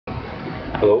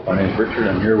Hello, my name is Richard.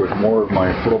 I'm here with more of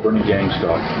my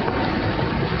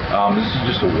Alberni.gangstalking. This is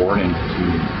just a warning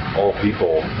to all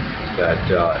people that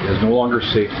it is no longer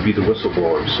safe to be the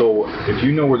whistleblower. So if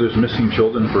you know where there's missing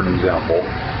children, for an example,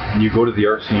 and you go to the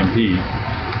RCMP,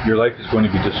 your life is going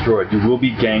to be destroyed. You will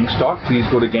be gang stalked. Please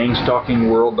go to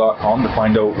gangstalkingworld.com to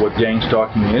find out what gang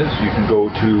stalking is. You can go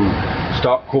to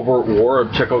Stop Covert War,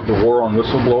 check out the war on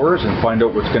whistleblowers and find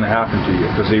out what's going to happen to you,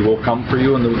 because they will come for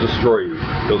you and they'll destroy you.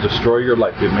 They'll destroy your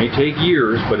life. It may take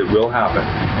years, but it will happen.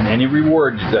 And any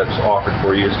reward that's offered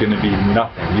for you is going to be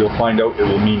nothing. You'll find out it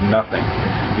will mean nothing,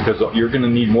 because you're going to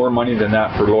need more money than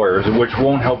that for lawyers, which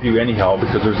won't help you anyhow,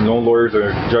 because there's no lawyers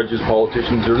or judges,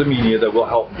 politicians, or the media that will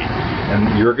help me.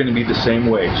 And you're going to be the same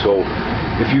way. So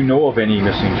if you know of any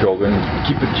missing children,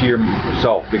 keep it to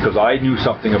yourself, because I knew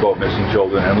something about missing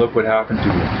children, and look what happened to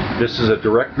me. This is a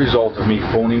direct result of me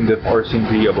phoning the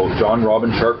RCMP about John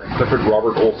Robin Sharp and Clifford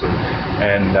Robert Olson,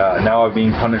 and now I'm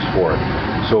being punished for it.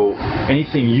 So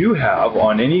anything you have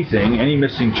on anything, any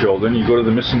missing children, you go to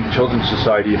the Missing Children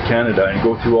Society of Canada and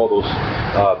go through all those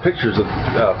pictures of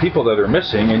people that are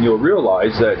missing, and you'll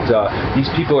realize that these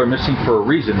people are missing for a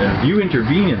reason, and if you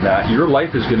intervene in that, your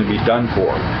life is going to be done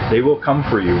for. They will come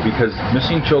for you, because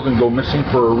missing children go missing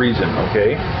for a reason,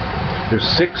 okay? There's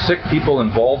sick people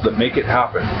involved that make it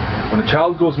happen. When a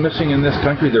child goes missing in this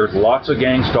country, there's lots of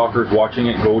gang stalkers watching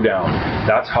it go down.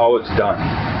 That's how it's done,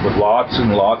 with lots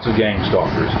and lots of gang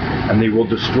stalkers. And they will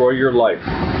destroy your life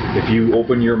if you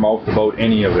open your mouth about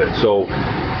any of it. So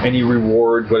any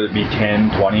reward, whether it be 10,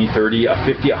 20, 30,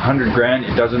 50, 100 grand,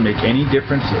 it doesn't make any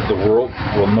difference. The world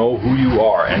will know who you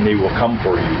are, and they will come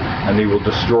for you, and they will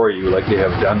destroy you like they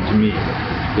have done to me.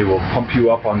 They will pump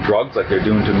you up on drugs like they're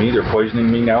doing to me. They're poisoning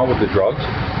me now with the drugs.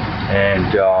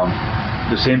 And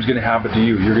the same is going to happen to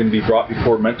you. You're going to be brought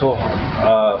before mental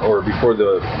or before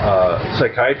the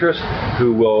psychiatrist,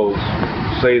 who will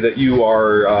say that you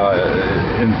are,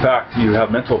 in fact, you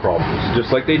have mental problems,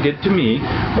 just like they did to me.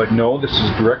 But no, this is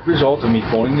a direct result of me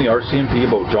phoning the RCMP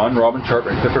about John Robin Sharp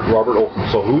and Clifford Robert Olson.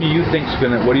 So what do you think's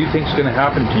going to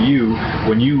happen to you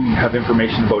when you have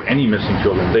information about any missing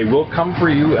children? They will come for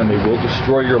you and they will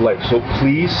destroy your life. So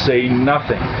please say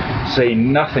nothing. Say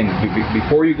nothing.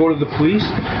 Before you go to the police,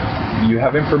 you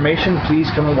have information,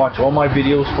 please come and watch all my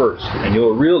videos first, and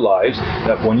you'll realize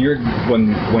that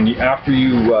after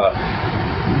you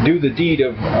do the deed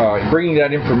of bringing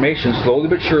that information, slowly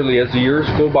but surely, as the years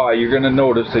go by, you're going to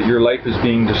notice that your life is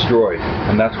being destroyed,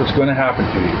 and that's what's going to happen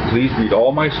to you. Please read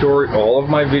all my story, all of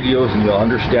my videos, and you'll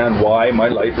understand why my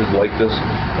life is like this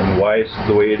and why it's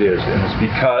the way it is. And it's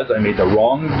because I made the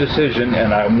wrong decision,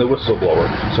 and I'm the whistleblower.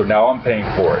 So now I'm paying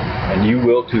for it, and you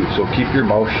will too. So keep your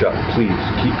mouth shut. Please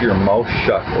keep your mouth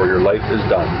shut, or your life is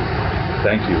done.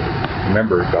 Thank you.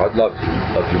 Remember, God loves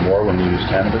you more when you use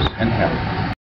cannabis and hemp.